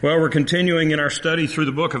Well, we're continuing in our study through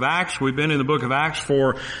the book of Acts. We've been in the book of Acts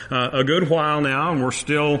for a good while now, and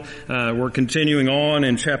we're continuing on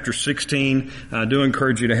in chapter 16. I do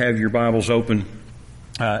encourage you to have your Bibles open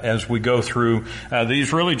as we go through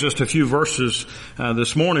these. Really just a few verses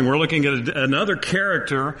this morning. We're looking at another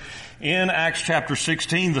character in Acts chapter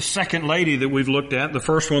 16, the second lady that we've looked at. The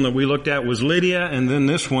first one that we looked at was Lydia, and then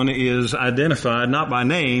this one is identified not by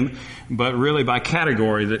name, but really by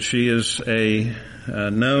category, that she is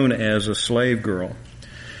known as a slave girl.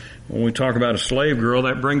 When we talk about a slave girl,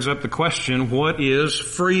 that brings up the question, what is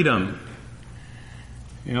freedom?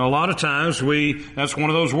 You know, a lot of times that's one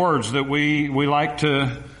of those words that we like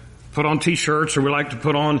to put on t-shirts, or we like to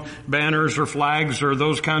put on banners or flags or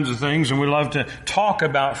those kinds of things, and we love to talk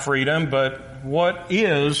about freedom, but what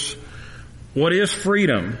is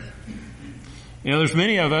freedom? You know, there's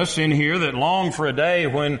many of us in here that long for a day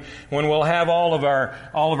when we'll have all of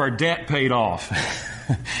our debt paid off.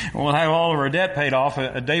 We'll have all of our debt paid off.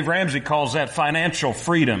 Dave Ramsey calls that financial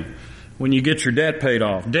freedom, when you get your debt paid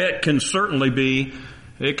off. Debt can certainly be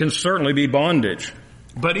bondage.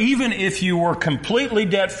 But even if you were completely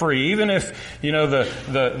debt-free, even if, you know,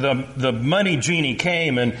 the money genie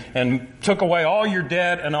came and took away all your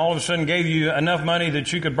debt and all of a sudden gave you enough money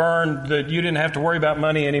that you could burn, that you didn't have to worry about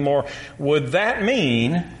money anymore, would that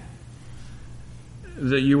mean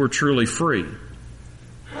that you were truly free?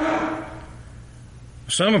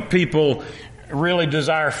 Some people really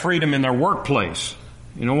desire freedom in their workplace.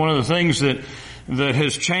 You know, one of the things that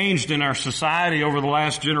has changed in our society over the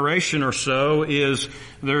last generation or so is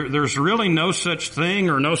there's really no such thing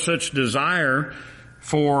or no such desire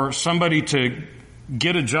for somebody to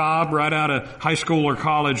get a job right out of high school or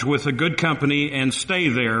college with a good company and stay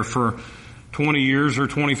there for 20 years or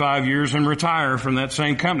 25 years and retire from that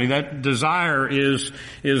same company. That desire is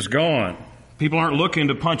gone. People aren't looking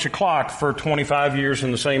to punch a clock for 25 years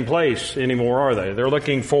in the same place anymore, are they? They're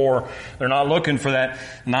not looking for that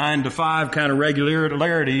 9 to 5 kind of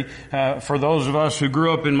regularity. For those of us who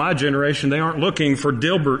grew up in my generation, they aren't looking for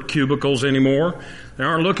Dilbert cubicles anymore. They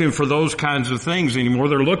aren't looking for those kinds of things anymore.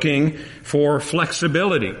 They're looking for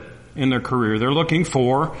flexibility in their career. They're looking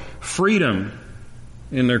for freedom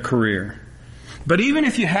in their career. But even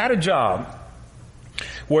if you had a job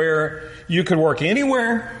where you could work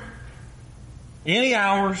anywhere, any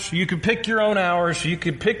hours, you could pick your own hours, you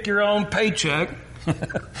could pick your own paycheck.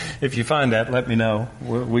 If you find that, let me know.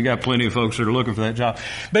 We got plenty of folks that are looking for that job.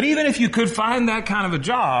 But even if you could find that kind of a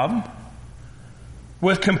job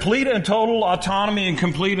with complete and total autonomy and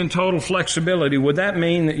complete and total flexibility, would that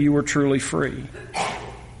mean that you were truly free?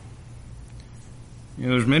 You know,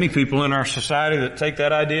 there's many people in our society that take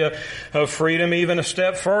that idea of freedom even a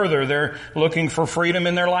step further. They're looking for freedom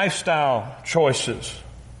in their lifestyle choices.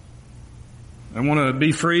 They want to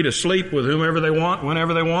be free to sleep with whomever they want,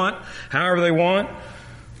 whenever they want, however they want,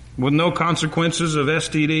 with no consequences of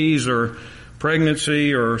STDs or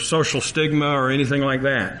pregnancy or social stigma or anything like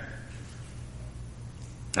that.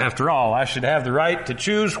 After all, I should have the right to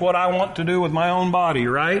choose what I want to do with my own body,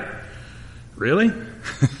 right? Really?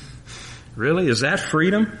 Really? Is that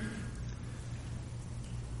freedom?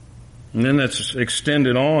 And then that's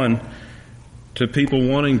extended on to people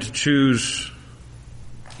wanting to choose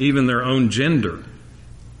even their own gender.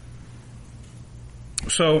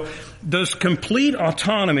 So, does complete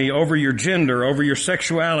autonomy over your gender, over your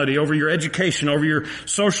sexuality, over your education, over your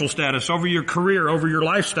social status, over your career, over your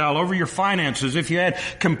lifestyle, over your finances, if you had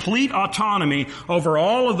complete autonomy over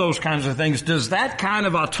all of those kinds of things, does that kind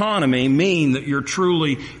of autonomy mean that you're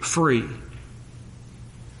truly free?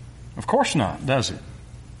 Of course not, does it?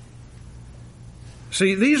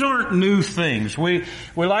 See, these aren't new things. We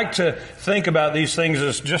like to think about these things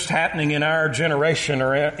as just happening in our generation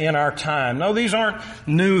or in our time. No, these aren't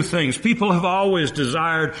new things. People have always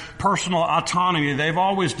desired personal autonomy. They've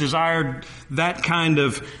always desired that kind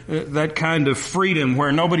of freedom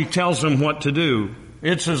where nobody tells them what to do.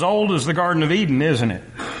 It's as old as the Garden of Eden, isn't it?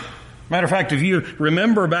 Matter of fact, if you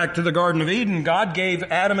remember back to the Garden of Eden, God gave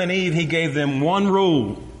Adam and Eve, He gave them one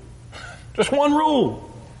rule. Just one rule.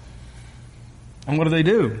 And what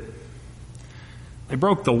do? They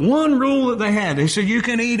broke the one rule that they had. They said, you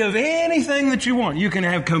can eat of anything that you want. You can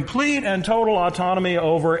have complete and total autonomy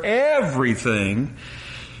over everything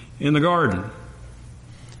in the garden,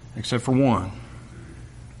 except for one.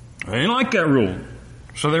 They didn't like that rule.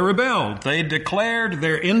 So they rebelled. They declared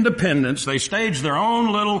their independence. They staged their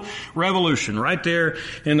own little revolution right there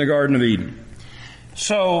in the Garden of Eden.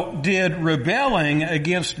 So did rebelling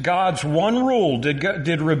against God's one rule,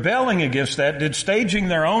 did rebelling against that, did staging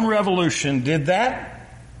their own revolution, did that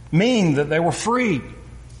mean that they were free?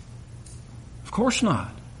 Of course not.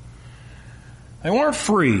 They weren't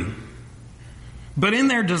free. But in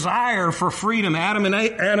their desire for freedom, Adam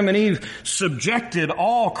and Eve subjected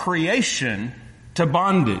all creation to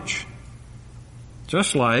bondage.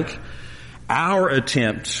 Just like our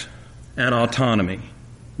attempts at autonomy.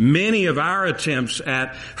 Many of our attempts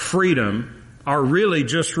at freedom are really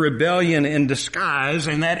just rebellion in disguise,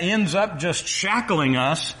 and that ends up just shackling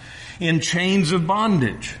us in chains of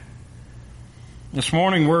bondage. This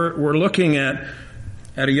morning we're looking at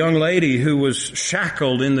a young lady who was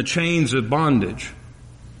shackled in the chains of bondage.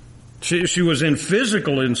 She was in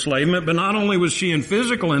physical enslavement, but not only was she in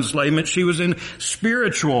physical enslavement, she was in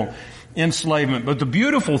spiritual enslavement. But the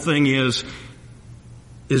beautiful thing is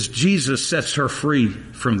Jesus sets her free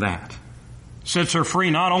from that. Sets her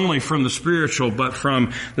free not only from the spiritual, but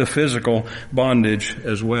from the physical bondage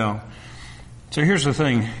as well. So here's the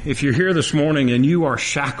thing. If you're here this morning and you are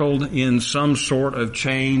shackled in some sort of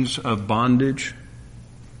chains of bondage,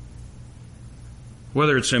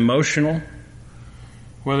 whether it's emotional,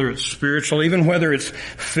 whether it's spiritual, even whether it's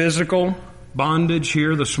physical bondage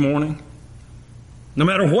here this morning, no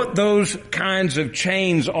matter what those kinds of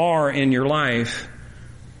chains are in your life,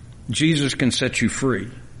 Jesus can set you free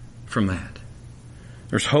from that.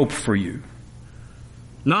 There's hope for you.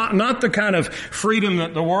 Not the kind of freedom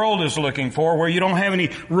that the world is looking for, where you don't have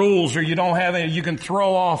any rules or you can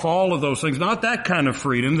throw off all of those things. Not that kind of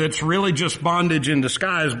freedom that's really just bondage in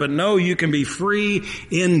disguise, but no, you can be free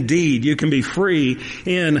indeed. You can be free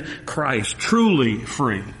in Christ, truly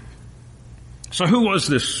free. So who was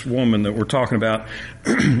this woman that we're talking about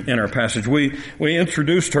in our passage? We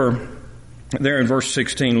introduced her there in verse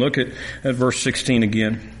 16. Look at verse 16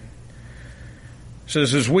 again. It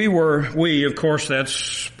says, as we, of course,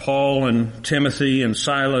 that's Paul and Timothy and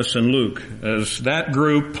Silas and Luke, as that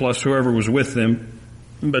group plus whoever was with them,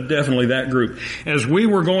 but definitely that group. As we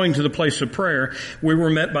were going to the place of prayer, we were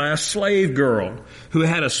met by a slave girl who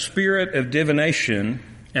had a spirit of divination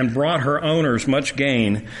and brought her owners much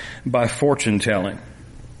gain by fortune telling.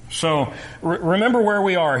 So remember where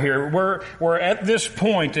we are here. We're at this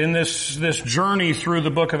point in this journey through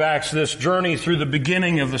the book of Acts, this journey through the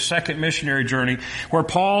beginning of the second missionary journey, where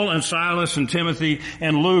Paul and Silas and Timothy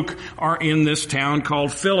and Luke are in this town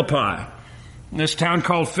called Philippi. This town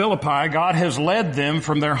called Philippi, God has led them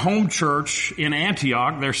from their home church in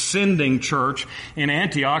Antioch, their sending church in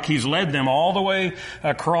Antioch. He's led them all the way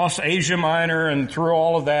across Asia Minor and through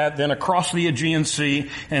all of that, then across the Aegean Sea,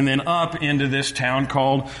 and then up into this town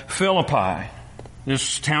called Philippi.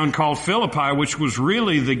 This town called Philippi, which was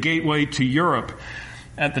really the gateway to Europe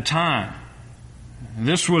at the time.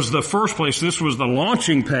 This was the first place, this was the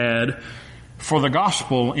launching pad for the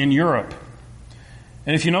gospel in Europe.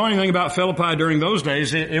 And if you know anything about Philippi during those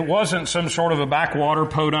days, it wasn't some sort of a backwater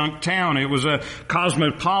podunk town. It was a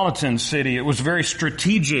cosmopolitan city. It was a very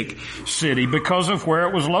strategic city because of where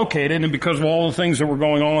it was located and because of all the things that were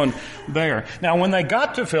going on there. Now, when they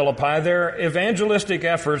got to Philippi, their evangelistic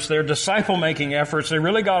efforts, their disciple-making efforts, they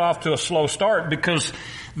really got off to a slow start because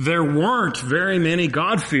there weren't very many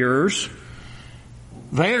God-fearers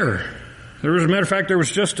there. As a matter of fact, there was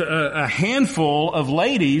just a handful of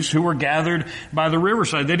ladies who were gathered by the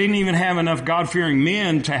riverside. They didn't even have enough God-fearing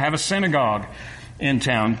men to have a synagogue in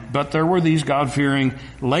town. But there were these God-fearing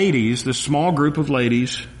ladies, this small group of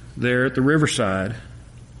ladies there at the riverside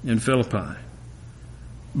in Philippi.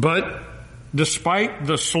 But despite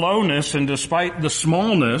the slowness and despite the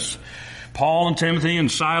smallness, Paul and Timothy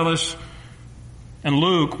and Silas and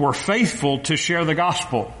Luke were faithful to share the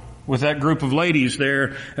gospel with that group of ladies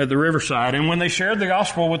there at the riverside. And when they shared the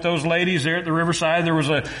gospel with those ladies there at the riverside, there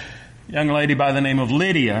was a young lady by the name of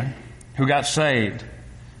Lydia who got saved.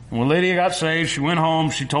 And when Lydia got saved, she went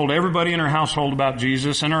home, she told everybody in her household about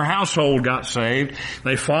Jesus, and her household got saved.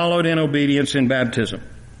 They followed in obedience in baptism.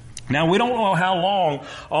 Now, we don't know how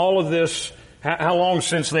long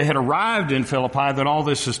since they had arrived in Philippi that all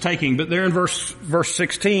this is taking, but there in verse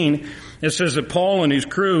 16, it says that Paul and his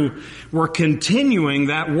crew were continuing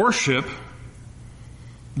that worship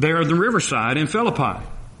there at the riverside in Philippi,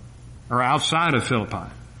 or outside of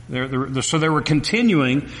Philippi. So they were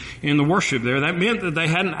continuing in the worship there. That meant that they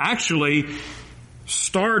hadn't actually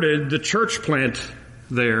started the church plant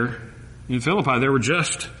there in Philippi. They were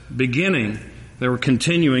just beginning. They were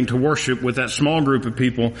continuing to worship with that small group of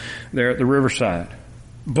people there at the riverside.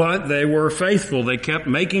 But they were faithful. They kept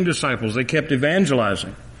making disciples. They kept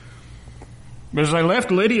evangelizing. But as they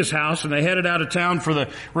left Lydia's house and they headed out of town for the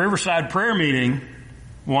riverside prayer meeting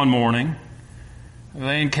one morning,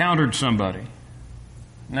 they encountered somebody.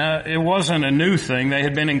 Now, it wasn't a new thing. They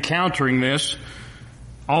had been encountering this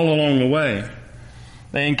all along the way.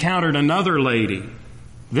 They encountered another lady.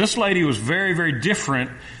 This lady was very, very different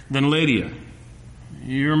than Lydia.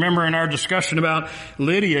 You remember in our discussion about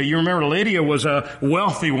Lydia, you remember Lydia was a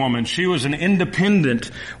wealthy woman. She was an independent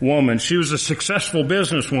woman. She was a successful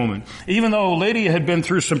businesswoman. Even though Lydia had been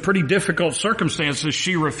through some pretty difficult circumstances,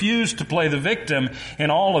 she refused to play the victim in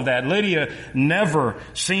all of that. Lydia never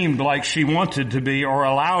seemed like she wanted to be or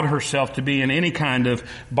allowed herself to be in any kind of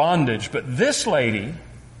bondage. But this lady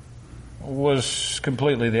was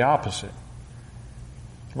completely the opposite.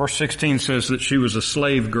 Verse 16 says that she was a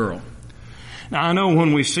slave girl. Now I know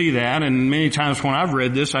when we see that, and many times when I've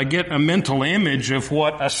read this, I get a mental image of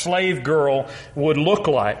what a slave girl would look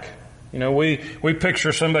like. You know, we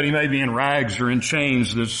picture somebody maybe in rags or in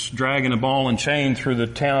chains that's dragging a ball and chain through the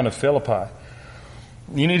town of Philippi.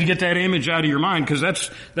 You need to get that image out of your mind, because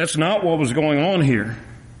that's not what was going on here.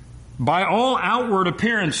 By all outward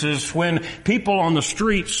appearances, when people on the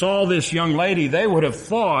street saw this young lady, they would have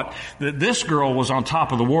thought that this girl was on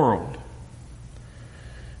top of the world.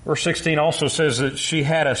 Verse 16 also says that she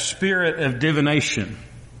had a spirit of divination.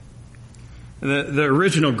 The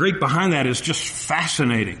original Greek behind that is just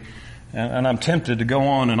fascinating. And I'm tempted to go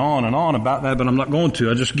on and on and on about that, but I'm not going to.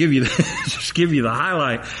 I'll just give you the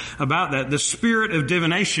highlight about that. The spirit of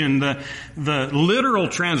divination, the literal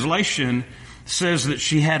translation says that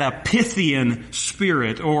she had a Pythian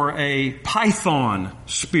spirit or a python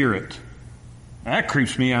spirit. That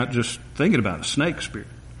creeps me out just thinking about a snake spirit.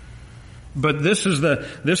 But this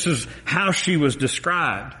is how she was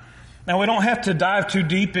described. Now we don't have to dive too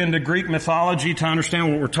deep into Greek mythology to understand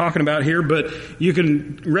what we're talking about here, but you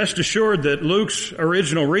can rest assured that Luke's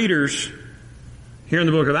original readers here in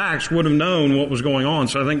the book of Acts would have known what was going on.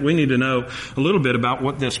 So I think we need to know a little bit about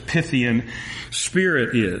what this Pythian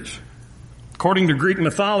spirit is. According to Greek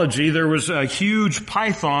mythology, there was a huge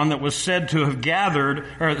python that was said to have guarded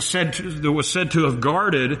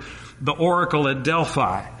the oracle at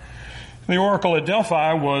Delphi. The oracle at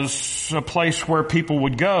Delphi was a place where people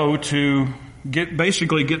would go to get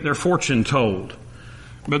their fortune told.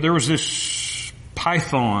 But there was this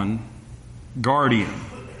python guardian.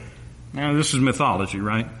 Now this is mythology,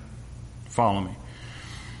 right? Follow me.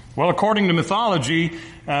 Well, according to mythology,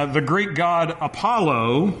 the Greek god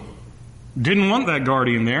Apollo didn't want that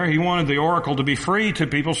guardian there. He wanted the oracle to be free to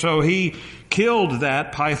people, so he killed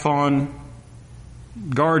that python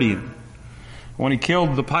guardian. When he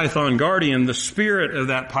killed the python guardian, the spirit of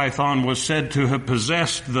that python was said to have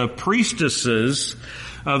possessed the priestesses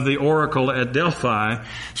of the oracle at Delphi,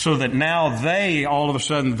 so that now all of a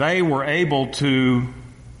sudden, they were able to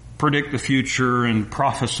predict the future and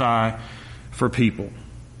prophesy for people.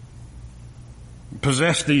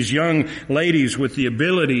 Possessed these young ladies with the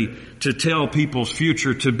ability to tell people's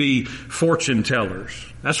future, to be fortune tellers.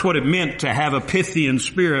 That's what it meant to have a Pythian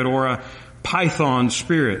spirit or a python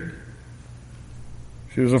spirit.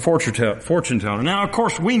 She was a fortune teller. Now, of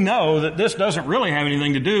course, we know that this doesn't really have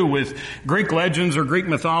anything to do with Greek legends or Greek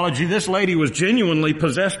mythology. This lady was genuinely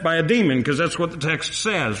possessed by a demon, because that's what the text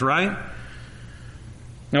says, right?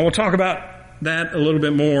 Now, we'll talk about that a little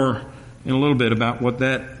bit more in a little bit, about what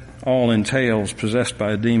that all entails, possessed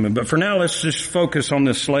by a demon. But for now, let's just focus on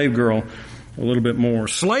this slave girl a little bit more.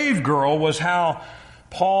 Slave girl was how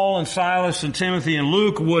Paul and Silas and Timothy and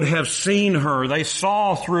Luke would have seen her. They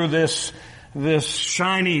saw through this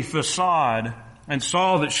shiny facade and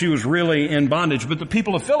saw that she was really in bondage. But the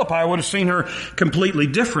people of Philippi would have seen her completely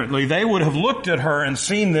differently. They would have looked at her and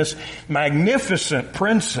seen this magnificent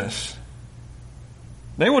princess.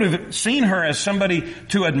 They would have seen her as somebody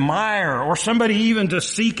to admire, or somebody even to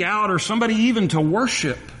seek out, or somebody even to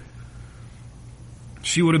worship.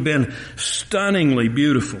 She would have been stunningly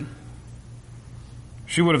beautiful.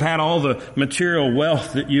 She would have had all the material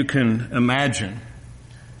wealth that you can imagine.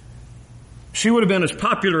 She would have been as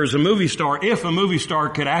popular as a movie star if a movie star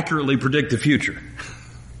could accurately predict the future.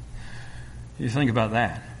 You think about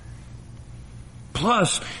that.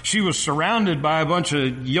 Plus, she was surrounded by a bunch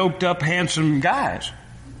of yoked up, handsome guys.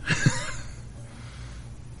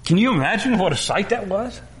 Can you imagine what a sight that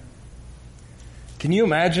was? Can you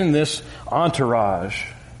imagine this entourage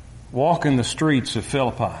walking the streets of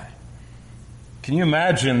Philippi? Can you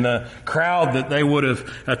imagine the crowd that they would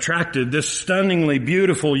have attracted? This stunningly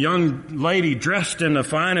beautiful young lady dressed in the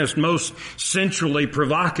finest, most sensually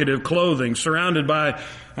provocative clothing, surrounded by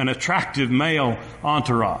an attractive male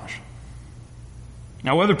entourage.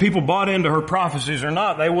 Now, whether people bought into her prophecies or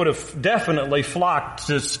not, they would have definitely flocked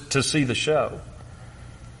to see the show.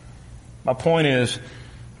 My point is,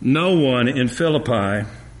 no one in Philippi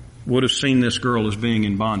would have seen this girl as being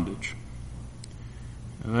in bondage.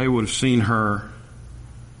 They would have seen her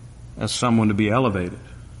as someone to be elevated.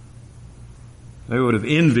 They would have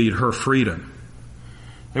envied her freedom.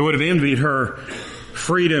 They would have envied her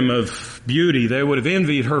freedom of beauty. They would have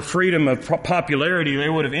envied her freedom of popularity. They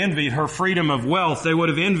would have envied her freedom of wealth. They would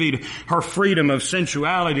have envied her freedom of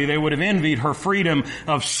sensuality. They would have envied her freedom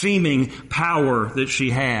of seeming power that she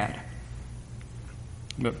had.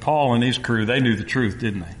 But Paul and his crew, they knew the truth,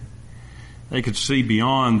 didn't they? They could see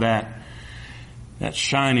beyond that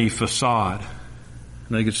shiny facade.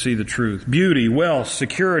 They could see the truth. Beauty, wealth,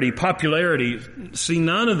 security, popularity. See,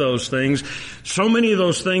 none of those things, so many of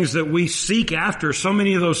those things that we seek after, so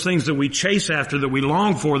many of those things that we chase after, that we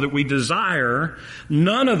long for, that we desire,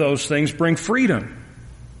 none of those things bring freedom.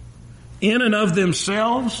 In and of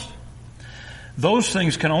themselves, those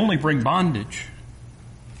things can only bring bondage.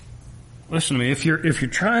 Listen to me, if you're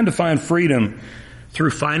trying to find freedom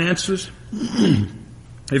through finances,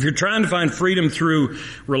 if you're trying to find freedom through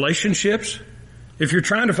relationships, if you're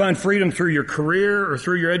trying to find freedom through your career or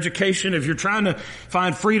through your education, if you're trying to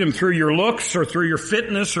find freedom through your looks or through your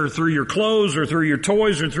fitness or through your clothes or through your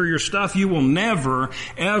toys or through your stuff, you will never,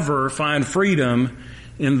 ever find freedom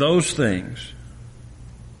in those things.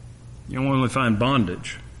 You'll only find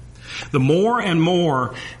bondage. The more and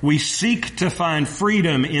more we seek to find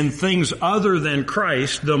freedom in things other than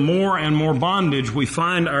Christ, the more and more bondage we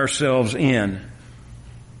find ourselves in.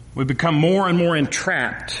 We become more and more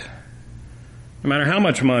entrapped. No matter how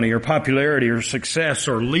much money or popularity or success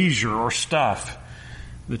or leisure or stuff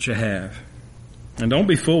that you have. And don't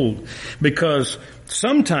be fooled, because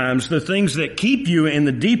sometimes the things that keep you in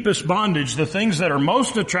the deepest bondage, the things that are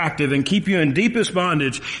most attractive and keep you in deepest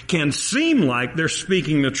bondage, can seem like they're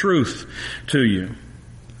speaking the truth to you.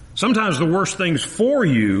 Sometimes the worst things for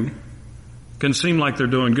you can seem like they're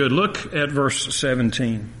doing good. Look at verse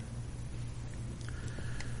 17.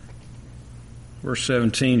 Verse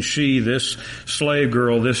 17, she, this slave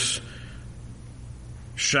girl, this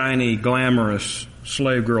shiny, glamorous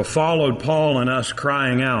slave girl, followed Paul and us,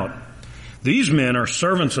 crying out, "These men are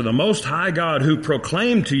servants of the Most High God who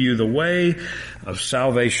proclaim to you the way of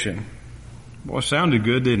salvation." Boy, sounded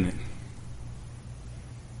good, didn't it?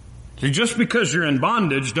 See, just because you're in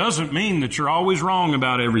bondage doesn't mean that you're always wrong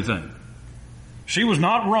about everything. She was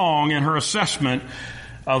not wrong in her assessment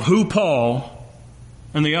of who Paul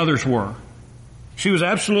and the others were. She was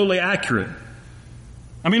absolutely accurate.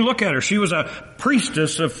 I mean, look at her. She was a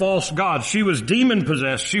priestess of false gods. She was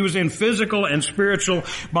demon-possessed. She was in physical and spiritual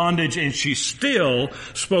bondage, and she still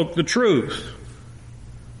spoke the truth.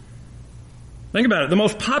 Think about it. The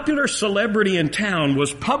most popular celebrity in town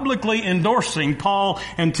was publicly endorsing Paul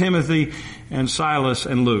and Timothy and Silas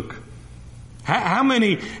and Luke. How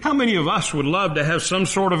many of us would love to have some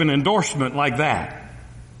sort of an endorsement like that?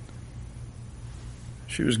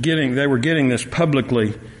 They were getting this public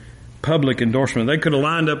endorsement. They could have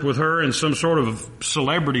lined up with her in some sort of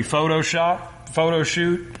celebrity photo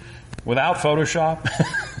shoot without Photoshop.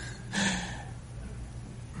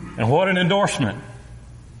 And what an endorsement.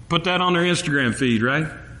 Put that on their Instagram feed, right?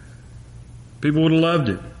 People would have loved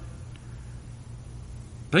it.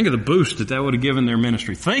 Think of the boost that would have given their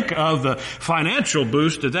ministry. Think of the financial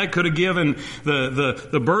boost that could have given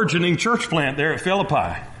the burgeoning church plant there at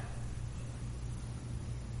Philippi.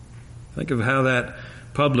 Think of how that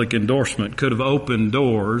public endorsement could have opened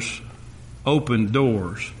doors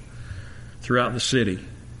throughout the city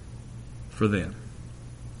for them.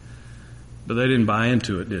 But they didn't buy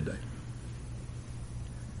into it, did they?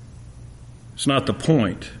 It's not the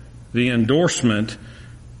point. The endorsement,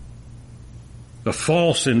 the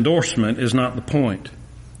false endorsement, is not the point.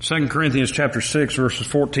 2 Corinthians chapter 6, verses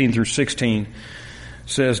 14 through 16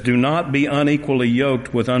 says, "Do not be unequally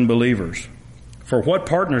yoked with unbelievers. For what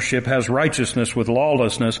partnership has righteousness with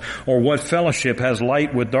lawlessness, or what fellowship has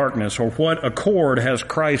light with darkness, or what accord has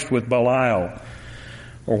Christ with Belial?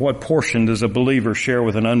 Or what portion does a believer share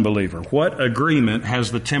with an unbeliever? What agreement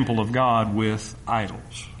has the temple of God with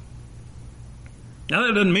idols?" Now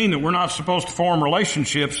that doesn't mean that we're not supposed to form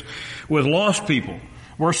relationships with lost people.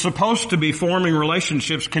 We're supposed to be forming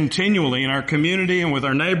relationships continually in our community and with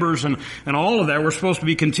our neighbors and all of that. We're supposed to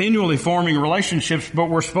be continually forming relationships, but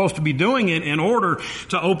we're supposed to be doing it in order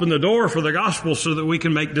to open the door for the gospel so that we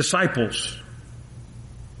can make disciples.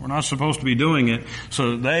 We're not supposed to be doing it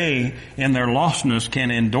so that they, in their lostness,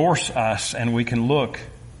 can endorse us and we can look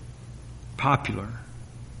popular.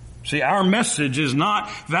 See, our message is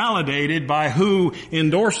not validated by who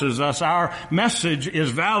endorses us. Our message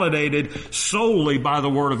is validated solely by the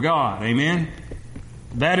Word of God. Amen?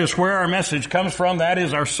 That is where our message comes from. That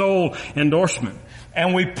is our sole endorsement.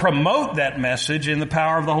 And we promote that message in the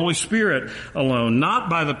power of the Holy Spirit alone,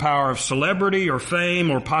 not by the power of celebrity or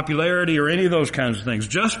fame or popularity or any of those kinds of things.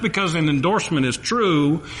 Just because an endorsement is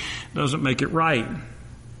true doesn't make it right.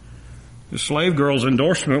 The slave girl's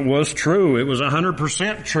endorsement was true. It was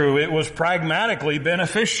 100% true. It was pragmatically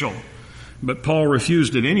beneficial. But Paul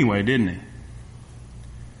refused it anyway, didn't he?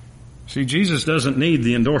 See, Jesus doesn't need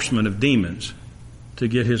the endorsement of demons to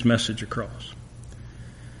get his message across.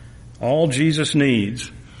 All Jesus needs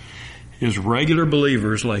is regular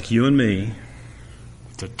believers like you and me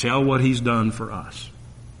to tell what he's done for us.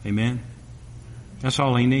 Amen? That's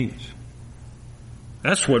all he needs.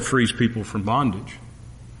 That's what frees people from bondage.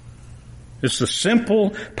 It's the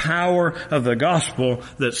simple power of the gospel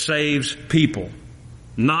that saves people,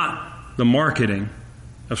 not the marketing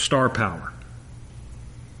of star power.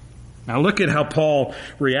 Now look at how Paul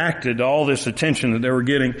reacted to all this attention that they were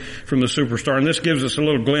getting from the superstar. And this gives us a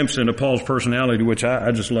little glimpse into Paul's personality, which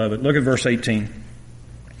I just love it. Look at verse 18.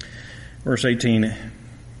 Verse 18.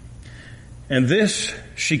 And this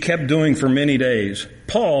she kept doing for many days.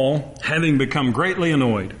 Paul, having become greatly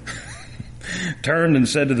annoyed, turned and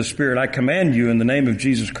said to the Spirit, I command you in the name of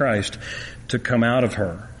Jesus Christ to come out of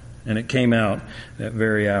her. And it came out that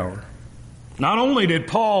very hour. Not only did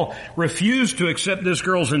Paul refuse to accept this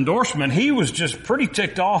girl's endorsement, he was just pretty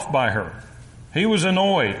ticked off by her. He was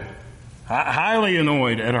annoyed, highly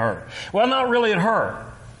annoyed at her. Well, not really at her.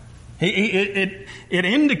 It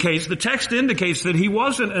indicates, the text indicates that he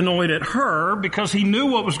wasn't annoyed at her because he knew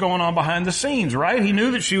what was going on behind the scenes, right? He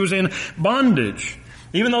knew that she was in bondage.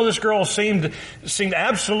 Even though this girl seemed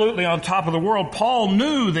absolutely on top of the world, Paul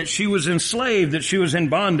knew that she was enslaved, that she was in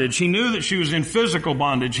bondage. He knew that she was in physical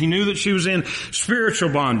bondage. He knew that she was in spiritual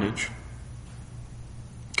bondage.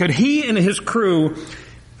 Could he and his crew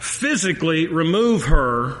physically remove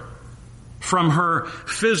her from her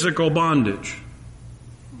physical bondage?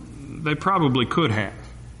 They probably could have.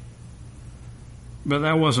 But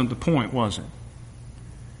that wasn't the point, was it?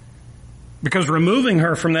 Because removing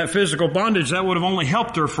her from that physical bondage, that would have only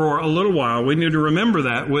helped her for a little while. We need to remember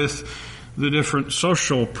that with the different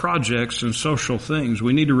social projects and social things.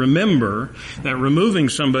 We need to remember that removing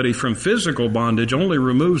somebody from physical bondage only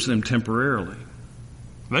removes them temporarily.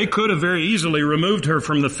 They could have very easily removed her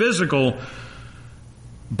from the physical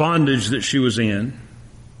bondage that she was in,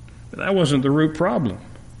 but that wasn't the root problem.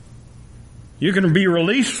 You can be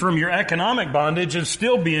released from your economic bondage and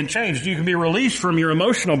still be in chains. You can be released from your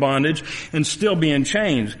emotional bondage and still be in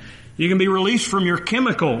chains. You can be released from your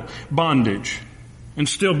chemical bondage and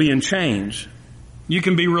still be in chains. You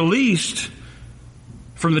can be released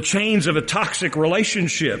from the chains of a toxic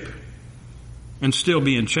relationship and still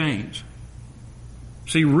be in chains.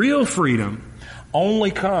 See, real freedom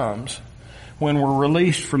only comes when we're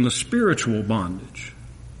released from the spiritual bondage.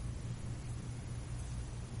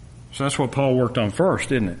 So that's what Paul worked on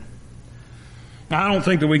first, isn't it? Now, I don't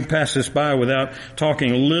think that we can pass this by without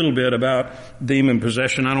talking a little bit about demon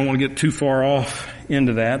possession. I don't want to get too far off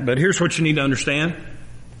into that, but here's what you need to understand.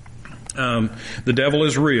 The devil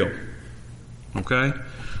is real. Okay?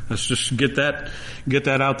 Let's just get that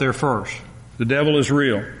out there first. The devil is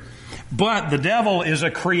real. But the devil is a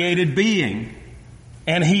created being,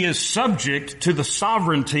 and he is subject to the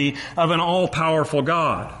sovereignty of an all-powerful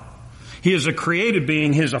God. He is a created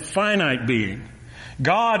being. He is a finite being.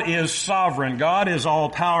 God is sovereign. God is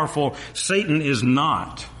all-powerful. Satan is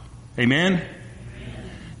not. Amen? Amen?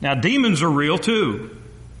 Now, demons are real too.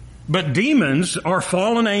 But demons are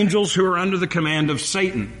fallen angels who are under the command of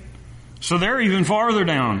Satan. So they're even farther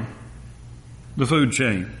down the food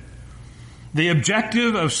chain. The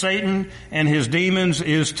objective of Satan and his demons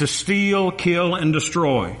is to steal, kill, and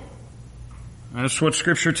destroy. That's what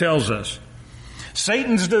Scripture tells us.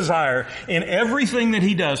 Satan's desire, in everything that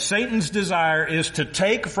he does, Satan's desire is to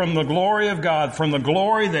take from the glory of God, from the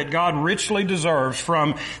glory that God richly deserves,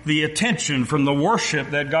 from the attention, from the worship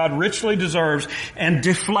that God richly deserves, and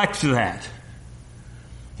deflect that.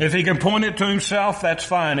 If he can point it to himself, that's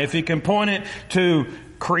fine. If he can point it to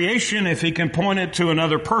creation, if he can point it to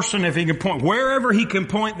another person, if he can point, wherever he can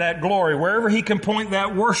point that glory, wherever he can point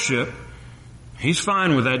that worship, he's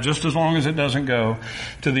fine with that, just as long as it doesn't go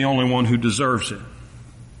to the only one who deserves it.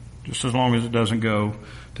 Just as long as it doesn't go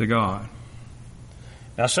to God.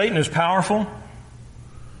 Now, Satan is powerful,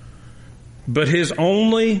 but his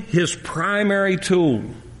primary tool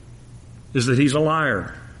is that he's a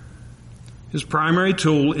liar. His primary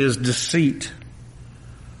tool is deceit.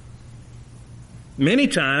 Many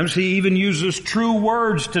times he even uses true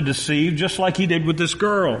words to deceive, just like he did with this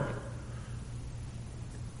girl.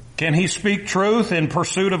 Can he speak truth in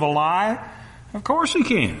pursuit of a lie? Of course he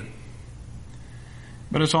can.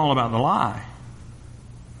 But it's all about the lie.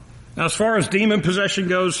 Now, as far as demon possession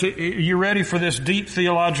goes, are you ready for this deep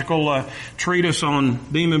theological treatise on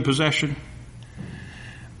demon possession?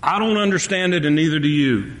 I don't understand it, and neither do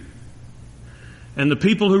you. And the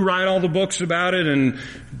people who write all the books about it and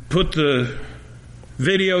put the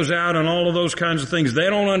videos out and all of those kinds of things, they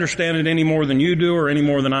don't understand it any more than you do or any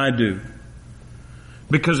more than I do.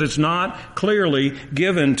 Because it's not clearly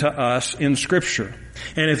given to us in Scripture.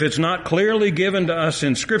 And if it's not clearly given to us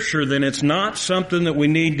in Scripture, then it's not something that we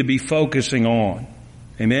need to be focusing on.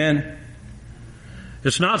 Amen?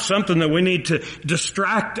 It's not something that we need to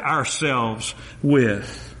distract ourselves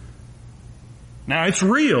with. Now, it's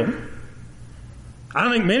real. I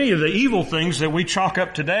think many of the evil things that we chalk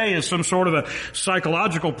up today as some sort of a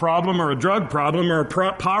psychological problem or a drug problem or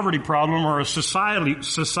a poverty problem or a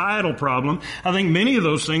societal problem, I think many of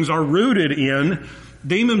those things are rooted in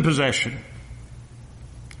demon possession.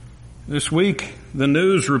 This week, the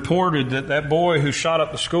news reported that boy who shot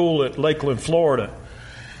up the school at Lakeland, Florida,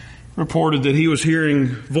 reported that he was hearing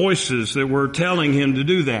voices that were telling him to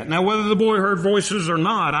do that. Now, whether the boy heard voices or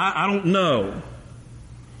not, I don't know.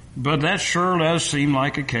 But that sure does seem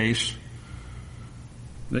like a case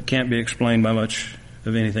that can't be explained by much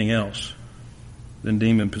of anything else than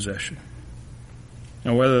demon possession.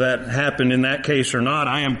 Now, whether that happened in that case or not,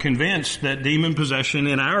 I am convinced that demon possession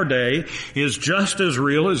in our day is just as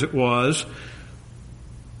real as it was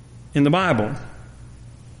in the Bible.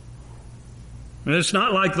 And it's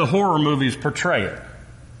not like the horror movies portray it.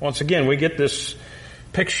 Once again, we get this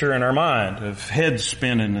picture in our mind of heads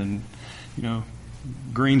spinning and,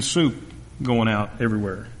 green soup going out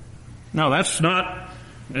everywhere. No, it's not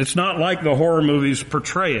like the horror movies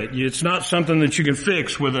portray it. It's not something that you can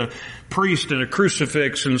fix with a priest and a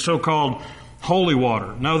crucifix and so-called holy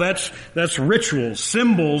water. No, that's rituals.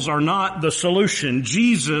 Symbols are not the solution.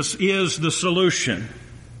 Jesus is the solution.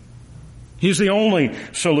 He's the only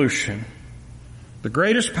solution. The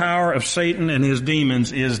greatest power of Satan and his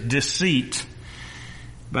demons is deceit.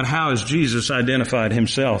 But how has Jesus identified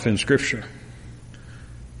himself in Scripture?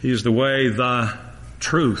 He is the way, the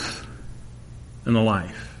truth, and the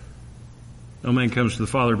life. No man comes to the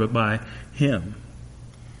Father but by Him.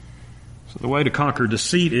 So the way to conquer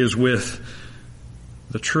deceit is with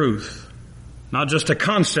the truth. Not just a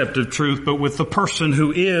concept of truth, but with the person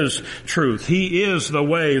who is truth. He is the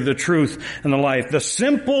way, the truth, and the life. The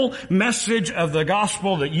simple message of the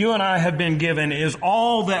gospel that you and I have been given is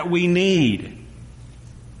all that we need.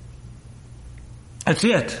 That's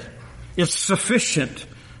it. It's sufficient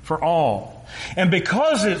for all. And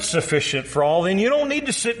because it's sufficient for all, then you don't need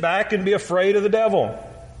to sit back and be afraid of the devil.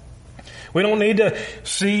 We don't need to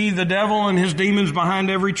see the devil and his demons behind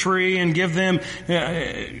every tree and give them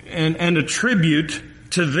and attribute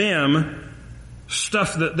to them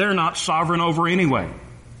stuff that they're not sovereign over anyway.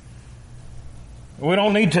 We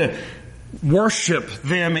don't need to worship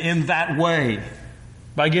them in that way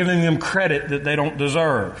by giving them credit that they don't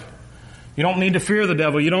deserve. You don't need to fear the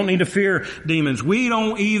devil. You don't need to fear demons. We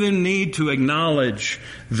don't even need to acknowledge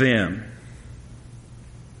them.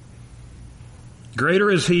 Greater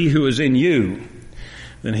is He who is in you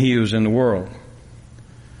than he who is in the world.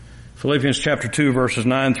 Philippians chapter 2 verses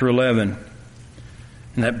 9 through 11.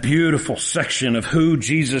 And that beautiful section of who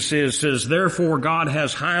Jesus is says, therefore God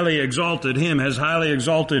has highly exalted Him, has highly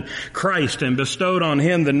exalted Christ, and bestowed on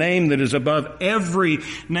Him the name that is above every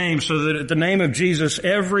name, so that at the name of Jesus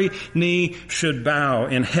every knee should bow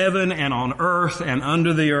in heaven and on earth and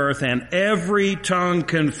under the earth, and every tongue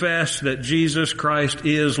confess that Jesus Christ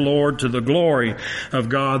is Lord, to the glory of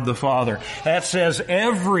God the Father. That says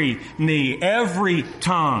every knee, every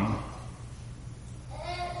tongue.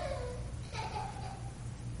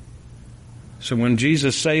 So when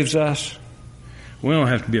Jesus saves us, we don't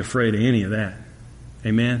have to be afraid of any of that.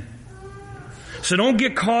 Amen? So don't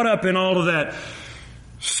get caught up in all of that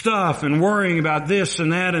stuff and worrying about this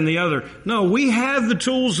and that and the other. No, we have the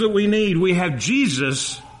tools that we need. We have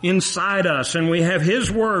Jesus inside us, and we have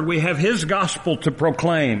His Word. We have His gospel to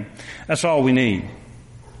proclaim. That's all we need.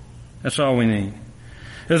 That's all we need.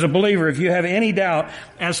 As a believer, if you have any doubt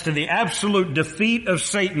as to the absolute defeat of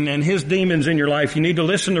Satan and his demons in your life, you need to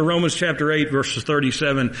listen to Romans chapter 8, verses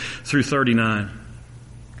 37 through 39.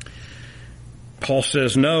 Paul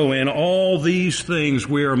says, no, in all these things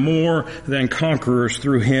we are more than conquerors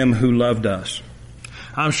through Him who loved us.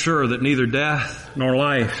 I'm sure that neither death nor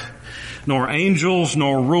life, nor angels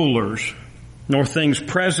nor rulers, nor things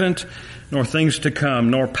present nor things to come,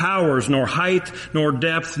 nor powers, nor height, nor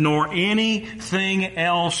depth, nor anything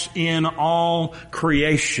else in all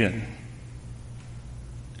creation.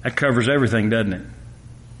 That covers everything, doesn't it?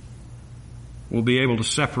 Will be able to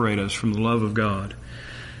separate us from the love of God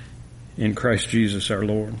in Christ Jesus our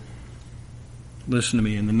Lord. Listen to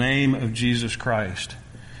me. In the name of Jesus Christ,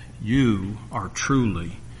 you are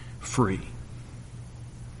truly free.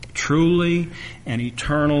 Truly and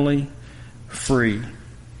eternally free.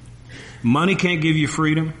 Money can't give you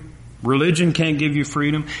freedom. Religion can't give you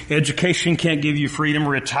freedom. Education can't give you freedom.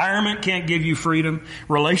 Retirement can't give you freedom.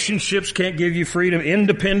 Relationships can't give you freedom.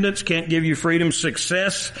 Independence can't give you freedom.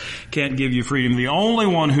 Success can't give you freedom. The only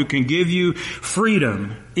one who can give you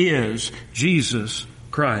freedom is Jesus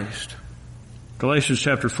Christ. Galatians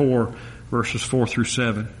chapter 4, verses 4 through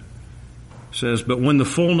 7 says, "But when the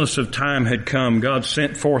fullness of time had come, God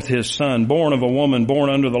sent forth His Son, born of a woman, born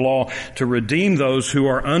under the law, to redeem those who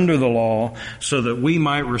are under the law, so that we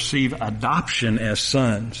might receive adoption as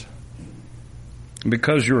sons.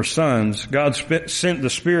 Because you're sons, God sent the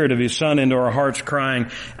Spirit of His Son into our hearts, crying,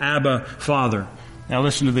 'Abba, Father.'" Now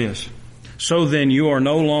listen to this. "So then you are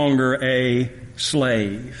no longer a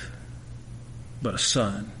slave, but a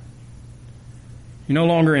son. You're no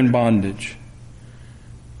longer in bondage,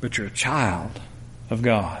 but you're a child of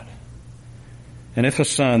God. And if a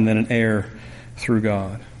son, then an heir through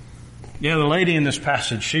God." Yeah, the lady in this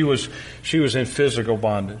passage, she was in physical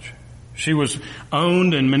bondage. She was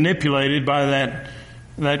owned and manipulated by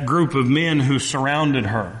that group of men who surrounded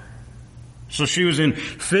her. So she was in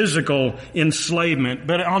physical enslavement.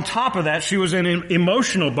 But on top of that, she was in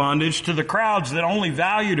emotional bondage to the crowds that only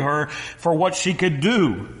valued her for what she could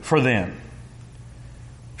do for them.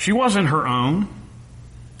 She wasn't her own.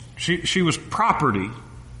 She was property.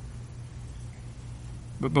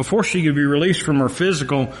 But before she could be released from her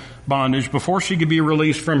physical bondage, before she could be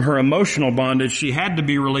released from her emotional bondage, she had to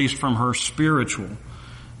be released from her spiritual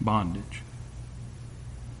bondage.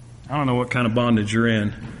 I don't know what kind of bondage you're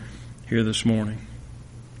in here this morning.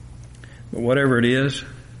 But whatever it is,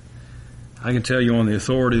 I can tell you on the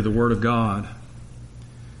authority of the Word of God,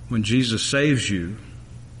 when Jesus saves you,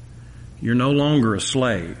 you're no longer a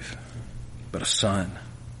slave, but a son.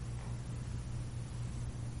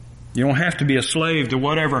 You don't have to be a slave to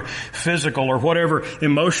whatever physical or whatever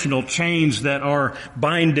emotional chains that are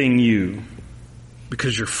binding you,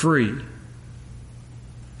 because you're free.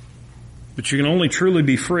 But you can only truly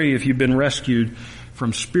be free if you've been rescued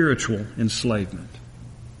from spiritual enslavement.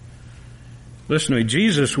 Listen to me,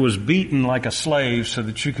 Jesus was beaten like a slave so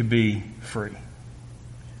that you could be free.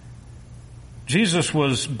 Jesus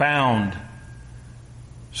was bound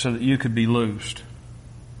so that you could be loosed.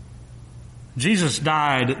 Jesus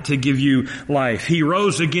died to give you life. He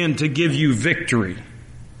rose again to give you victory.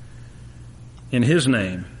 In His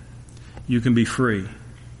name, you can be free.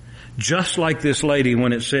 Just like this lady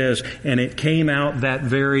when it says, "And it came out that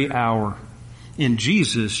very hour." In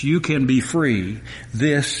Jesus, you can be free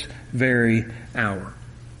this very hour.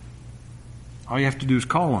 All you have to do is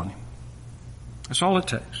call on Him. That's all it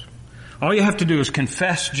takes. All you have to do is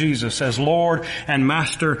confess Jesus as Lord and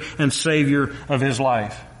Master and Savior of His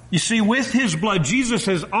life. You see, with His blood, Jesus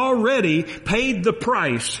has already paid the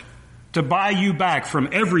price to buy you back from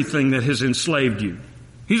everything that has enslaved you.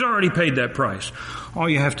 He's already paid that price. All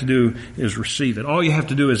you have to do is receive it. All you have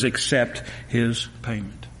to do is accept His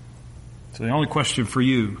payment. So the only question for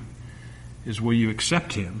you is, will you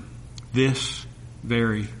accept Him this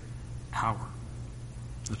very hour?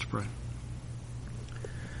 Let's pray.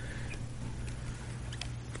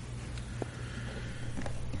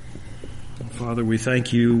 Father, we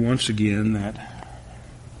thank You once again that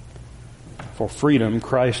for freedom,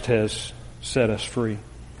 Christ has set us free.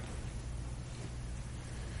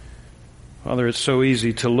 Father, it's so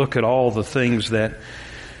easy to look at all the things that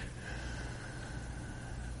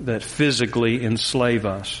physically enslave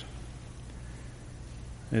us.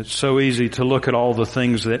 It's so easy to look at all the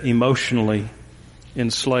things that emotionally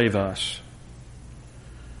enslave us.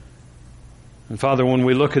 And Father, when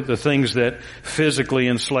we look at the things that physically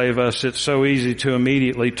enslave us, it's so easy to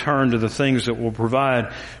immediately turn to the things that will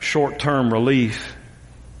provide short-term relief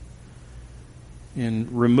in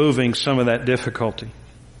removing some of that difficulty.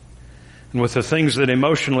 And with the things that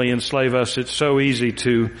emotionally enslave us, it's so easy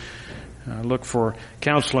to look for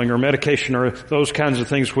counseling or medication or those kinds of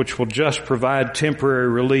things which will just provide temporary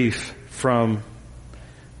relief from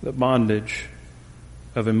the bondage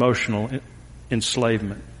of emotional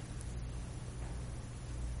enslavement.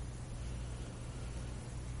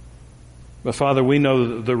 But Father, we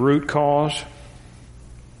know that the root cause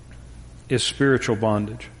is spiritual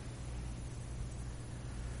bondage.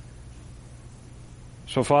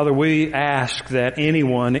 So Father, we ask that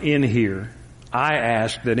anyone in here, I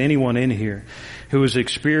ask that anyone in here who is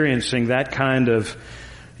experiencing that kind of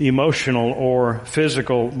emotional or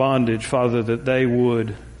physical bondage, Father, that they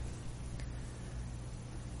would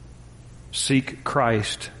seek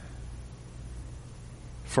Christ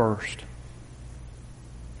first.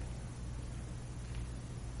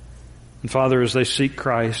 And Father, as they seek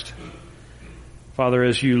Christ, Father,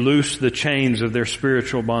 as You loose the chains of their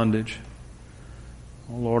spiritual bondage,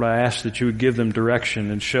 Oh, Lord, I ask that you would give them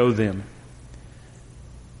direction and show them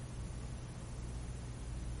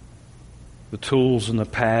the tools and the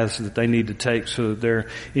paths that they need to take so that their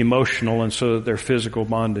emotional and so that their physical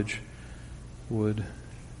bondage would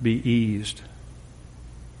be eased.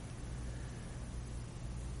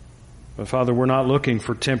 But Father, we're not looking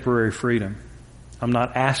for temporary freedom. I'm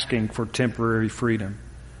not asking for temporary freedom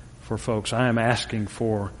for folks. I am asking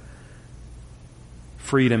for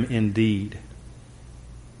freedom indeed.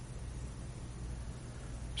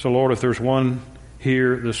 So Lord, if there's one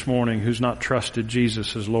here this morning who's not trusted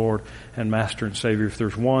Jesus as Lord and Master and Savior, if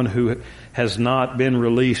there's one who has not been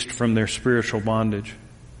released from their spiritual bondage,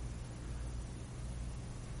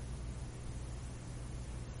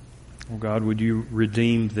 oh God, would you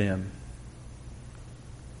redeem them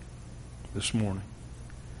this morning?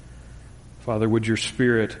 Father, would your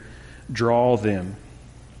Spirit draw them?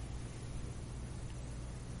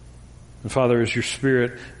 And Father, as your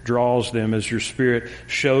Spirit draws them, as your Spirit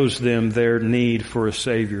shows them their need for a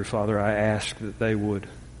Savior, Father, I ask that they would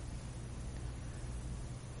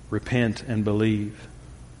repent and believe.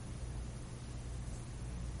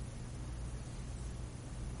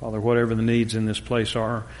 Father, whatever the needs in this place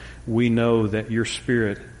are, we know that your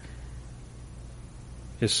Spirit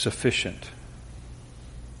is sufficient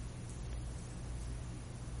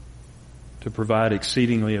to provide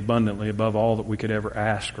exceedingly abundantly above all that we could ever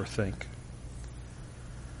ask or think.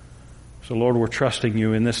 So Lord, we're trusting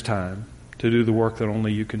you in this time to do the work that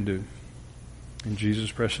only you can do. In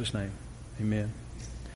Jesus' precious name, amen.